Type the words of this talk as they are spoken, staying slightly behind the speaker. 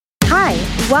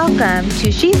Welcome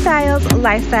to She Styles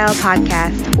Lifestyle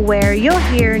Podcast, where you'll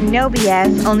hear no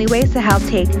BS, only ways to help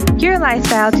take your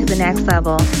lifestyle to the next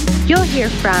level. You'll hear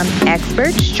from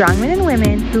experts, strong men and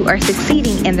women who are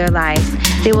succeeding in their lives.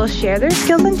 They will share their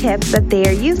skills and tips that they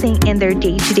are using in their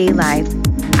day-to-day lives.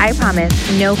 I promise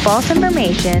no false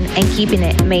information and keeping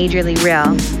it majorly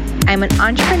real. I'm an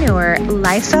entrepreneur,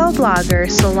 lifestyle blogger,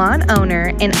 salon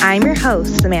owner, and I'm your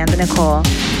host, Samantha Nicole.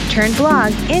 Turn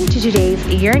blog into today's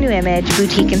Your New Image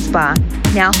boutique and spa.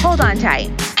 Now hold on tight.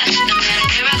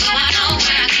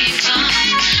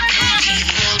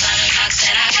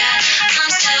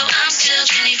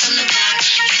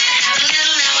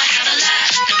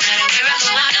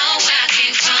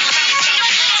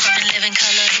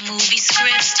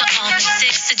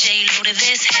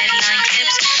 This headline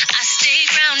clips. I stay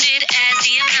grounded as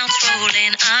the amounts roll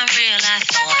in. I'm real, I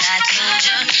thought I told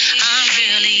ya. I'm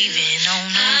real, even on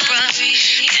no bruh.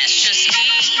 That's just me.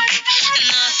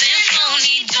 Nothing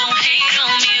phony, don't hate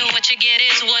on me. What you get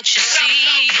is what you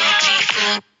see.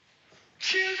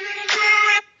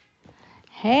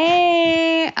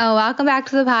 Hey, welcome back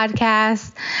to the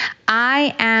podcast.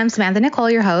 I am Samantha Nicole,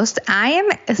 your host. I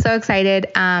am so excited.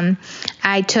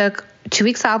 I took 2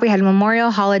 weeks off. We had a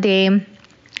Memorial holiday,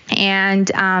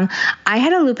 and I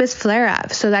had a lupus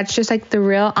flare-up. So that's just like the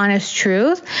real honest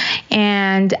truth.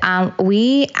 And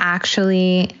we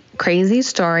actually, crazy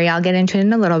story, I'll get into it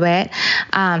in a little bit,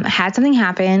 had something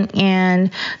happen.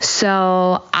 And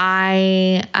so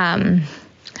I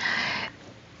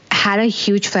had a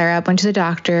huge flare-up, went to the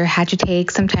doctor, had to take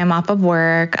some time off of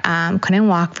work, couldn't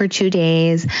walk for 2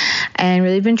 days, and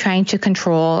really been trying to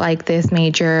control like this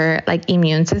major like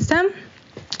immune system.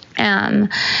 And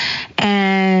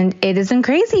it has been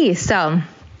crazy. So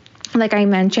like I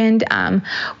mentioned,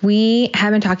 we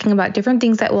have been talking about different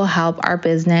things that will help our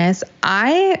business.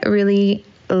 I really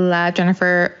love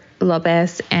Jennifer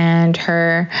Lopez and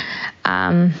her,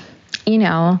 Jenny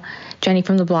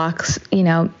from the Block's,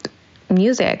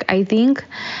 music. I think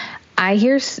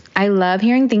I love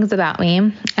hearing things about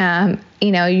me.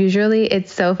 Usually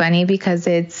it's so funny because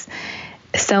it's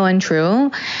so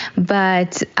untrue,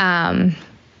 but,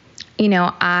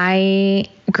 I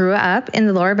grew up in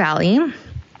the Lower Valley.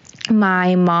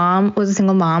 My mom was a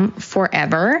single mom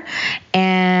forever,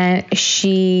 and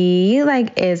she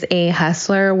is a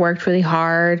hustler, worked really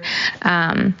hard,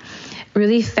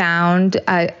 really found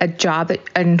a job,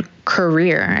 a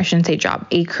career, I shouldn't say job,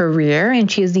 a career.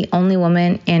 And she is the only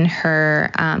woman in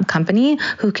her company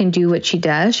who can do what she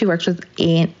does. She works with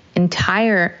an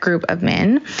entire group of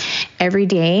men every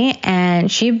day,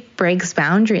 and she breaks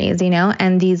boundaries,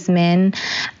 and these men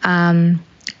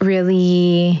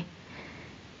really,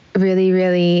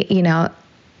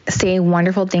 say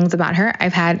wonderful things about her.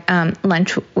 I've had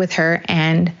lunch with her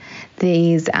and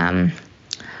these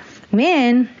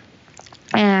men,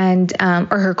 and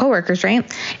or her coworkers, right?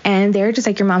 And they're just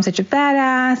like, your mom's such a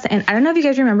badass. And I don't know if you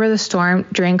guys remember the storm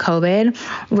during COVID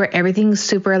where everything's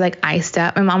super iced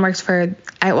up. My mom works for,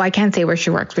 I can't say where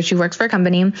she works, but she works for a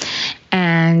company.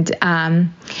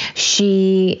 And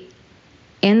she,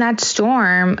 in that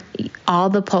storm, all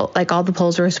the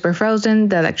poles were super frozen.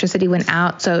 The electricity went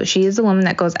out. So she is the woman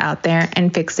that goes out there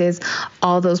and fixes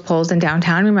all those poles in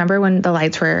downtown. Remember when the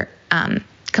lights were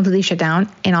completely shut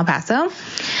down in El Paso?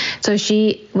 So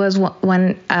she was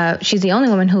she's the only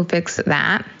woman who fixed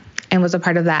that and was a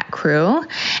part of that crew.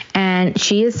 And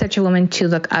she is such a woman to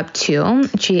look up to.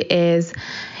 She is,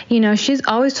 she's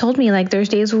always told me there's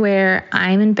days where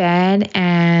I'm in bed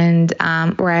and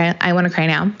where I want to cry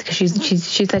now because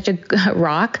she's such a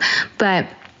rock. But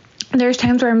there's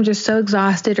times where I'm just so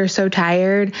exhausted or so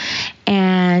tired,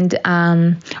 and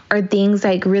or things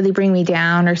really bring me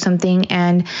down or something,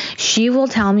 and she will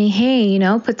tell me, hey,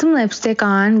 put some lipstick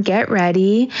on, get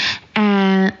ready,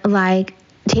 and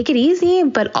take it easy,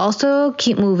 but also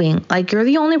keep moving. You're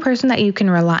the only person that you can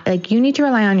rely, you need to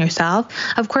rely on yourself.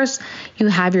 Of course, you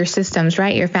have your systems,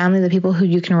 right? Your family, the people who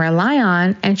you can rely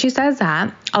on. And she says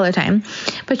that all the time,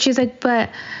 but she's but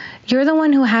you're the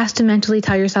one who has to mentally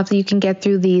tell yourself that you can get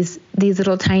through these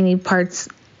little tiny parts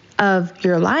of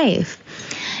your life.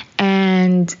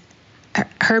 And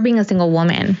her being a single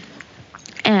woman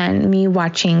and me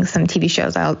watching some TV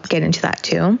shows, I'll get into that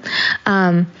too.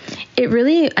 I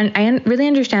really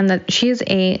understand that she is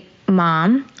a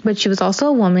mom, but she was also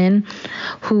a woman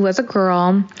who was a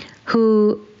girl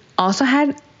who also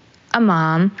had a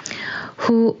mom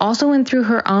who also went through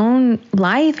her own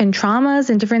life and traumas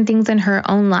and different things in her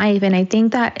own life. And I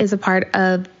think that is a part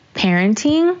of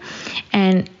parenting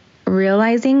and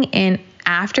realizing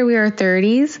after we are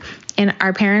 30s And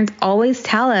our parents always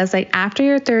tell us, like, after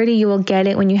you're 30, you will get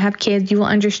it. When you have kids, you will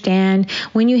understand.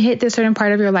 When you hit this certain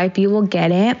part of your life, you will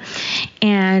get it.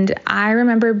 And I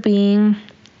remember being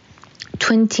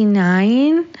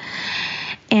 29,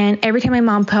 and every time my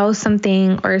mom posts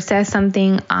something or says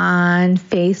something on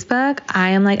Facebook, I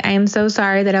am like, I am so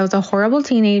sorry that I was a horrible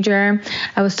teenager.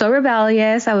 I was so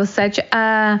rebellious. I was such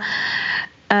a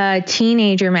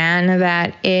teenager, man,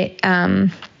 that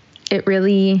it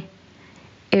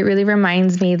really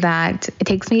reminds me that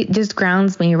it just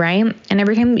grounds me, right? And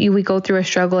every time we go through a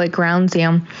struggle, it grounds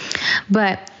you.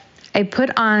 But I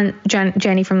put on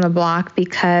Jenny from the Block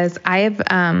because I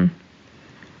have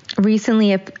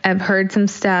recently I've heard some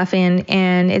stuff,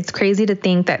 and it's crazy to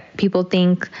think that people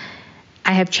think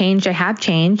I have changed. I have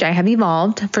changed. I have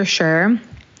evolved for sure.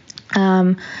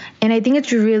 And I think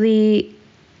it's really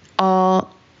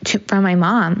all from my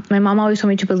mom. My mom always told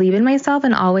me to believe in myself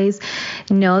and always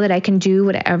know that I can do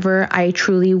whatever I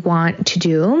truly want to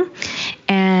do.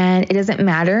 And it doesn't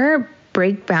matter.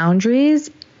 Break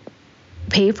boundaries,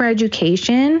 pay for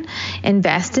education,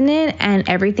 invest in it, and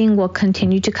everything will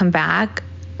continue to come back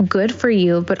good for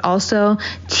you. But also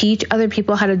teach other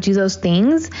people how to do those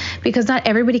things, because not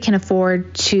everybody can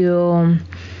afford to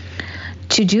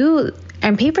do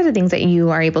and pay for the things that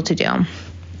you are able to do.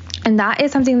 And that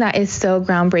is something that is so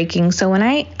groundbreaking. So when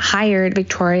I hired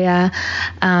Victoria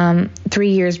 3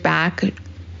 years back,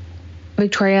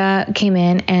 Victoria came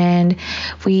in and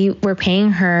we were paying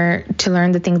her to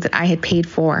learn the things that I had paid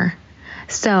for.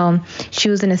 So she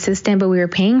was an assistant, but we were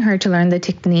paying her to learn the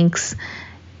techniques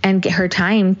and get her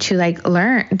time to like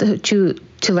learn to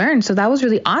learn. So that was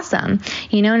really awesome,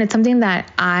 and it's something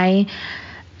that I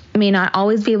may not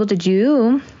always be able to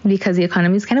do because the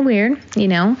economy is kind of weird,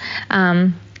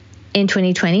 in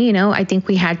 2020, I think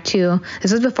we had to,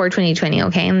 this was before 2020,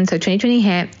 okay? And so 2020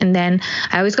 hit, and then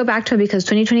I always go back to it because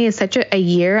 2020 is such a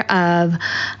year of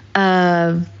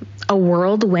a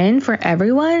whirlwind for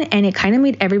everyone, and it kind of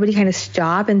made everybody kind of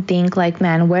stop and think like,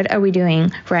 man, what are we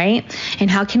doing, right?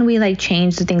 And how can we like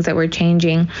change the things that we're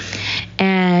changing?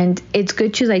 And it's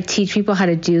good to like teach people how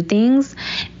to do things,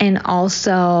 and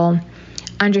also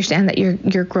understand that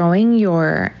you're growing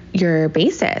your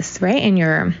basis, right? And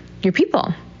your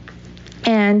people.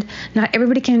 And not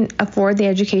everybody can afford the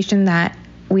education that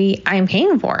I'm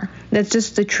paying for. That's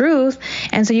just the truth.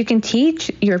 And so you can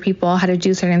teach your people how to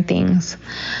do certain things.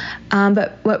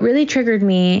 But what really triggered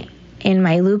me in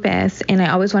my lupus, and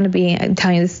I always want to be, I'm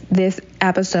telling you this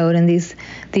episode and these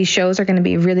shows are going to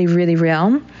be really, really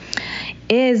real,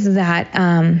 is that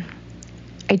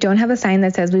I don't have a sign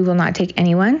that says we will not take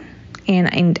anyone.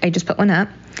 And I just put one up.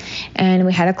 And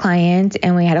we had a client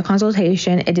and we had a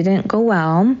consultation. It didn't go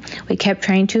well. We kept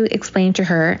trying to explain to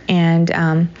her and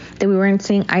that we weren't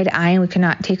seeing eye to eye and we could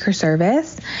not take her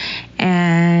service.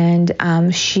 And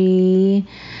she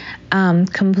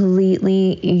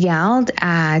completely yelled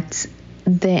at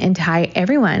the entire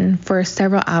everyone for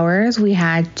several hours. We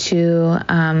had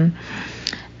to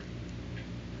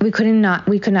we could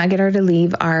not get her to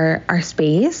leave our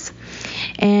space.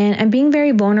 And I'm being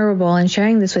very vulnerable and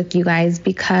sharing this with you guys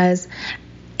because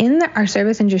in our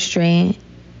service industry,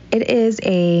 it is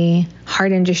a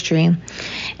hard industry.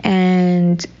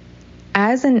 And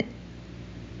as a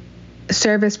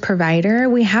service provider,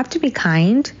 we have to be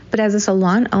kind. But as a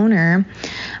salon owner,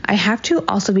 I have to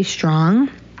also be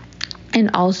strong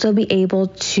and also be able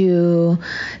to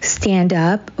stand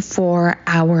up for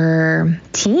our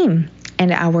team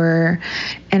and our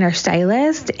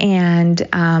stylist, and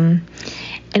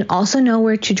also know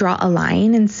where to draw a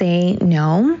line and say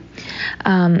no.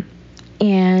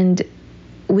 And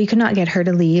we could not get her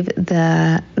to leave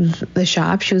the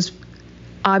shop. She was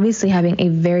obviously having a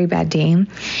very bad day, and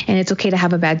it's okay to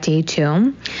have a bad day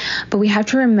too. But we have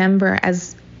to remember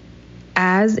as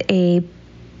a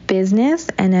business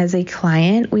and as a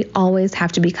client, we always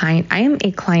have to be kind. I am a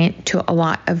client to a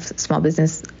lot of small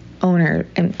business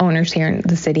owners here in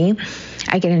the city.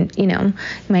 I get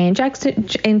my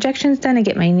injections done. I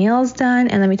get my nails done.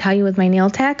 And let me tell you, with my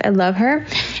nail tech, I love her.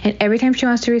 And every time she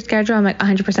wants to reschedule, I'm like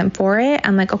 100% for it.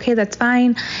 I'm like, okay, that's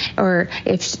fine. Or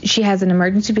if she has an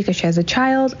emergency because she has a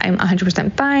child, I'm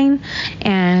 100% fine.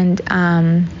 And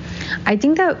I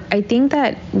think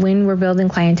that when we're building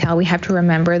clientele, we have to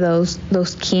remember those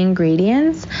key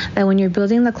ingredients, that when you're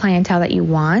building the clientele that you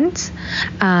want,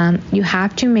 you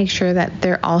have to make sure that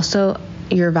they're also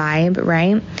your vibe,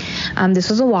 right? This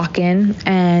was a walk-in,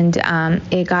 and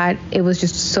it was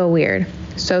just so weird,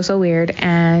 so weird,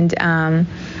 and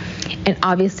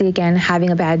obviously again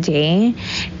having a bad day,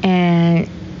 and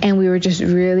we were just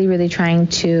really, really trying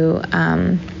to.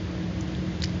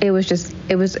 It was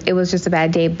just a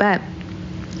bad day, but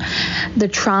The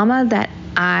trauma that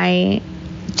I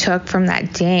took from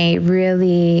that day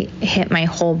really hit my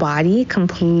whole body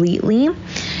completely.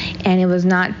 And it was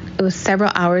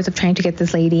several hours of trying to get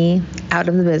this lady out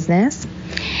of the business.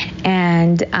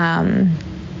 And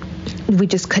we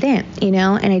just couldn't,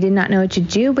 and I did not know what to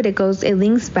do, but it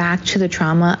links back to the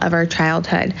trauma of our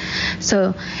childhood.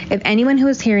 So if anyone who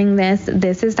is hearing this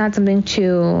is not something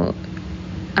to,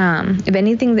 if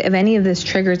any of this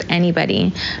triggers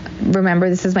anybody, remember,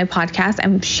 this is my podcast.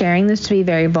 I'm sharing this to be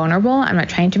very vulnerable. I'm not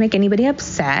trying to make anybody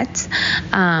upset.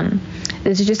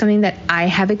 This is just something that I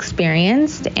have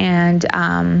experienced and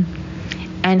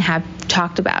have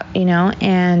talked about,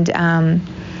 and,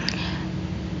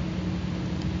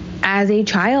 as a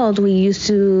child, we used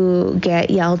to get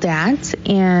yelled at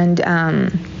and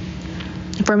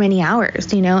for many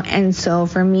hours, and so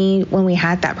for me, when we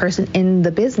had that person in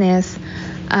the business, ooh,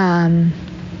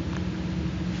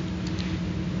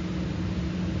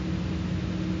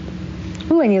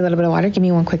 I need a little bit of water. Give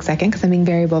me one quick second because I'm being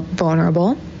very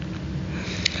vulnerable.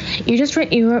 You just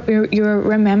you're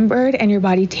remembered, and your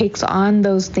body takes on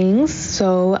those things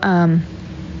so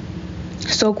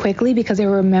quickly because it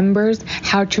remembers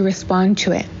how to respond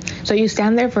to it. So you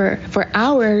stand there for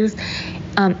hours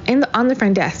on the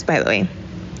front desk, by the way,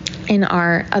 in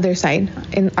our other side,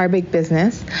 in our big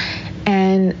business.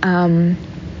 And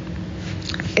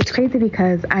it's crazy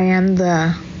because I am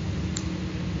the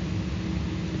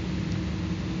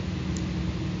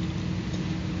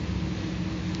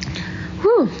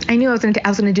I knew I was going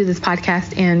to do this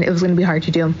podcast, and it was going to be hard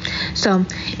to do. So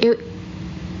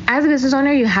as a business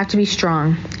owner, you have to be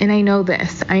strong. And I know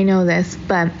this,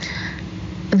 but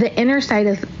the inner side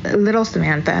of little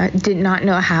Samantha did not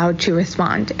know how to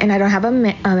respond. And I don't have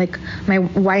my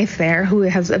wife there who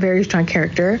has a very strong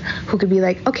character, who could be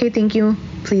like, okay, thank you,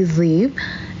 please leave,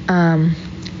 and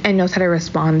knows how to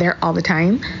respond there all the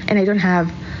time. And I don't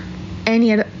have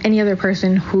any other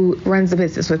person who runs the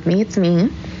business with me. It's me.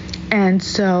 And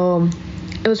so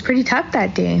it was pretty tough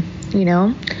that day,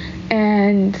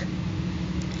 and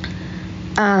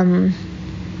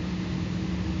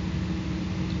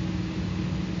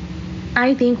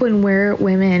I think when we're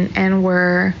women and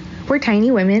we're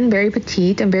tiny women, very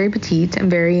petite. I'm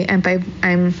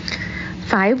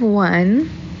 5'1",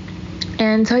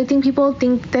 and so I think people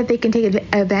think that they can take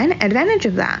advantage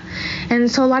of that. And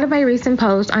so a lot of my recent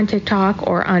posts on TikTok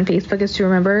or on Facebook is to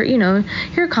remember,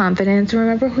 your confidence,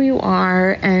 remember who you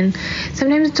are, and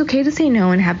sometimes it's okay to say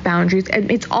no and have boundaries.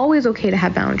 It's always okay to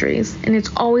have boundaries, and it's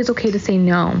always okay to say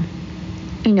no,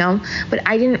 but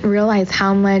I didn't realize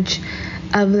how much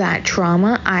of that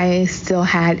trauma I still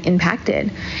had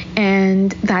impacted,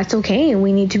 and that's okay.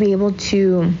 We need to be able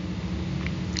to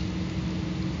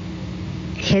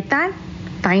hit that,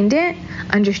 find it,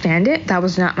 understand it. That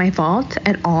was not my fault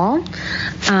at all.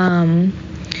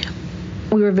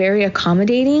 We were very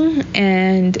accommodating,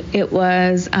 and it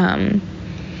was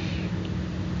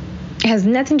it has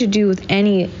nothing to do with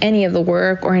any of the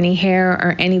work or any hair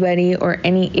or anybody or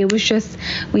it was just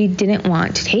we didn't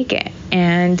want to take it,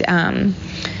 and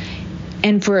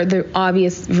for the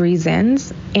obvious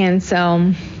reasons. And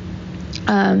so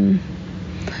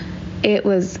it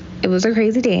was a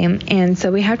crazy day. And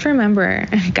so we have to remember,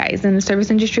 guys, in the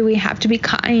service industry, we have to be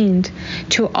kind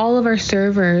to all of our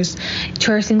servers,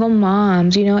 to our single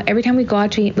moms. Every time we go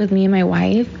out to eat with me and my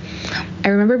wife, I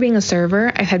remember being a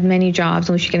server. I've had many jobs,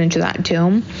 and we should get into that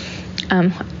too,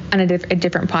 on a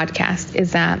different podcast,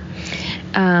 is that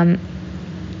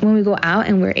when we go out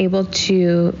and we're able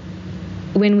to,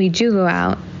 when we do go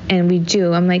out, and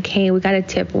I'm like, hey, we got to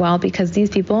tip well, because these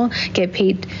people get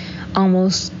paid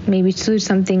almost maybe $2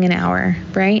 something an hour,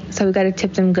 right? So we got to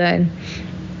tip them good.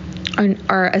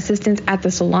 Our assistants at the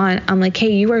salon, I'm like,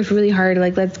 hey, you worked really hard.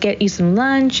 Like, let's get you some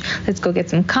lunch. Let's go get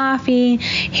some coffee.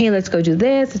 Hey, let's go do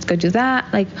this. Let's go do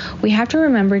that. Like, we have to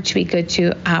remember to be good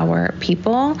to our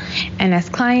people. And as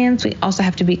clients, we also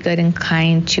have to be good and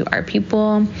kind to our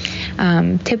people.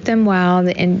 Tip them well.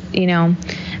 And,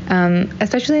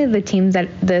 especially the teams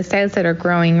the stylists that are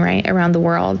growing, right, around the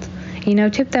world.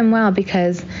 Tip them well,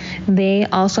 because they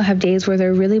also have days where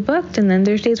they're really booked, and then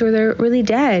there's days where they're really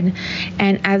dead.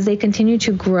 And as they continue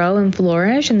to grow and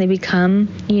flourish and they become,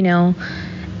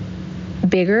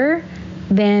 bigger,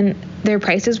 then their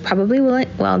prices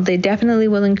they definitely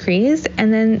will increase,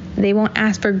 and then they won't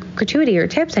ask for gratuity or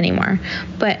tips anymore.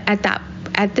 But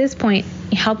at this point,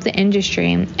 help the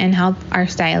industry and help our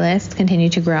stylists continue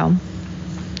to grow.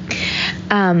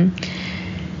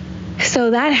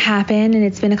 So that happened, and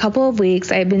it's been a couple of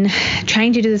weeks. I've been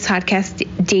trying to do this podcast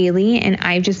daily, and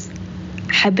I just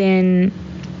have been,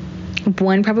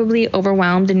 probably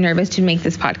overwhelmed and nervous to make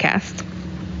this podcast.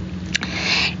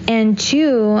 And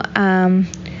 2,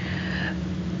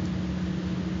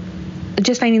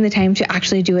 just finding the time to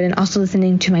actually do it, and also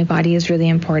listening to my body is really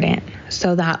important.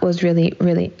 So that was really,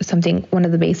 really something, one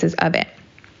of the bases of it.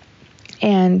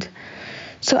 And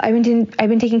so I've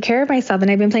been taking care of myself,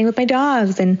 and I've been playing with my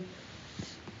dogs and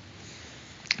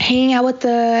hanging out with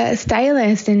the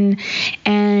stylist and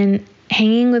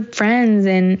hanging with friends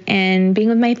and being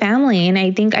with my family. And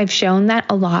I think I've shown that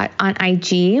a lot on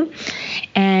IG,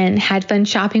 and had fun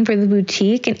shopping for the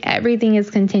boutique, and everything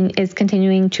is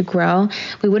continuing to grow.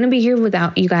 We wouldn't be here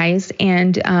without you guys.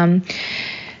 And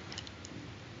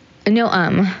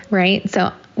right?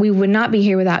 So we would not be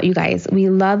here without you guys. We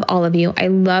love all of you. I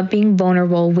love being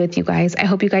vulnerable with you guys. I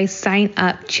hope you guys sign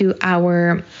up to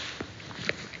our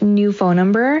new phone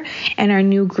number and our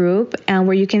new group,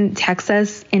 where you can text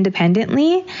us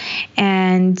independently.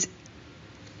 And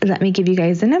let me give you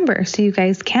guys the number so you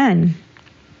guys can.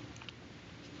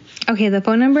 Okay, the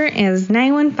phone number is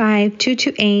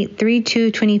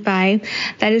 915-228-3225.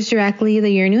 That is directly the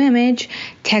Your New Image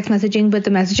text messaging, but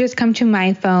the messages come to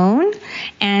my phone.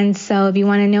 And so if you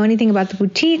want to know anything about the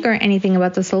boutique or anything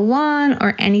about the salon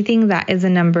or anything, that is a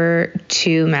number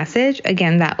to message.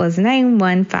 Again, that was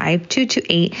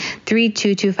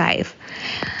 915-228-3225.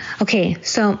 Okay,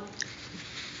 so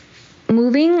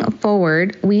moving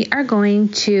forward, we are going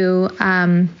to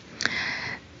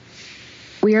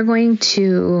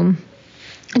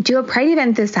do a Pride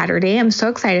event this Saturday. I'm so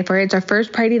excited for it. It's our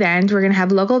first Pride event. We're going to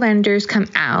have local vendors come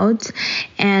out,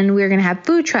 and we're going to have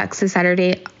food trucks this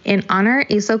Saturday on our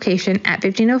east location at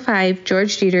 1505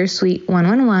 George Dieter, Suite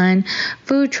 111.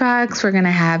 Food trucks. We're going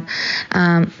to have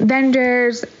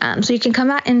vendors. So you can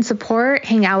come out and support,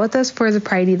 hang out with us for the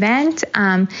Pride event,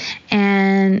 and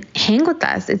hang with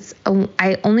us.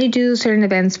 I only do certain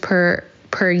events per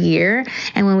year,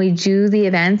 and when we do the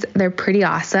events, they're pretty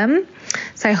awesome.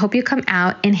 So I hope you come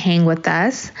out and hang with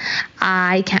us.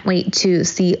 I can't wait to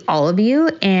see all of you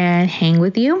and hang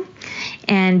with you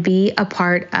and be a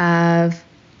part of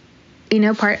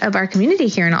our community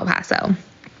here in El Paso.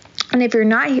 And if you're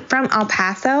not from El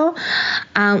Paso,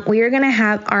 we are going to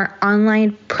have our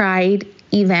online Pride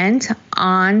event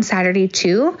on Saturday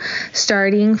too,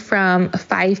 starting from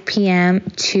 5 p.m.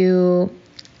 to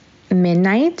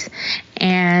midnight.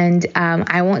 And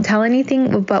I won't tell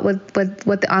anything about what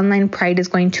the online Pride is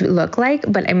going to look like,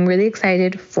 but I'm really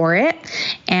excited for it.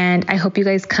 And I hope you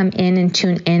guys come in and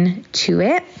tune in to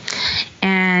it.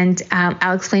 And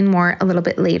I'll explain more a little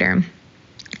bit later.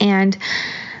 And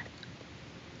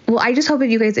well, I just hope that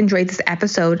you guys enjoyed this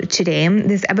episode today.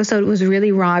 This episode was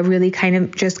really raw, really kind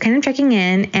of checking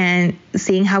in and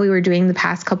seeing how we were doing the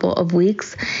past couple of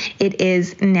weeks. It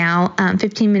is now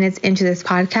 15 minutes into this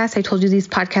podcast. I told you these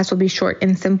podcasts will be short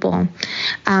and simple.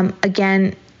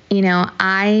 Again,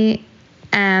 I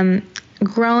am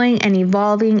growing and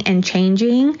evolving and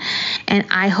changing, and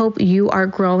I hope you are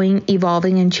growing,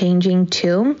 evolving, and changing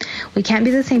too. We can't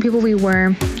be the same people we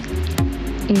were,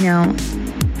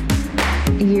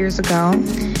 years ago,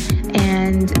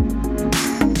 and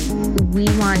we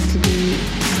want to be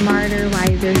smarter,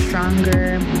 wiser,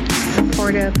 stronger,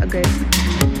 supportive, a good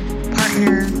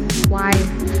partner, wife,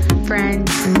 friend,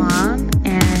 mom,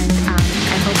 and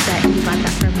I hope that you got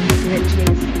that from me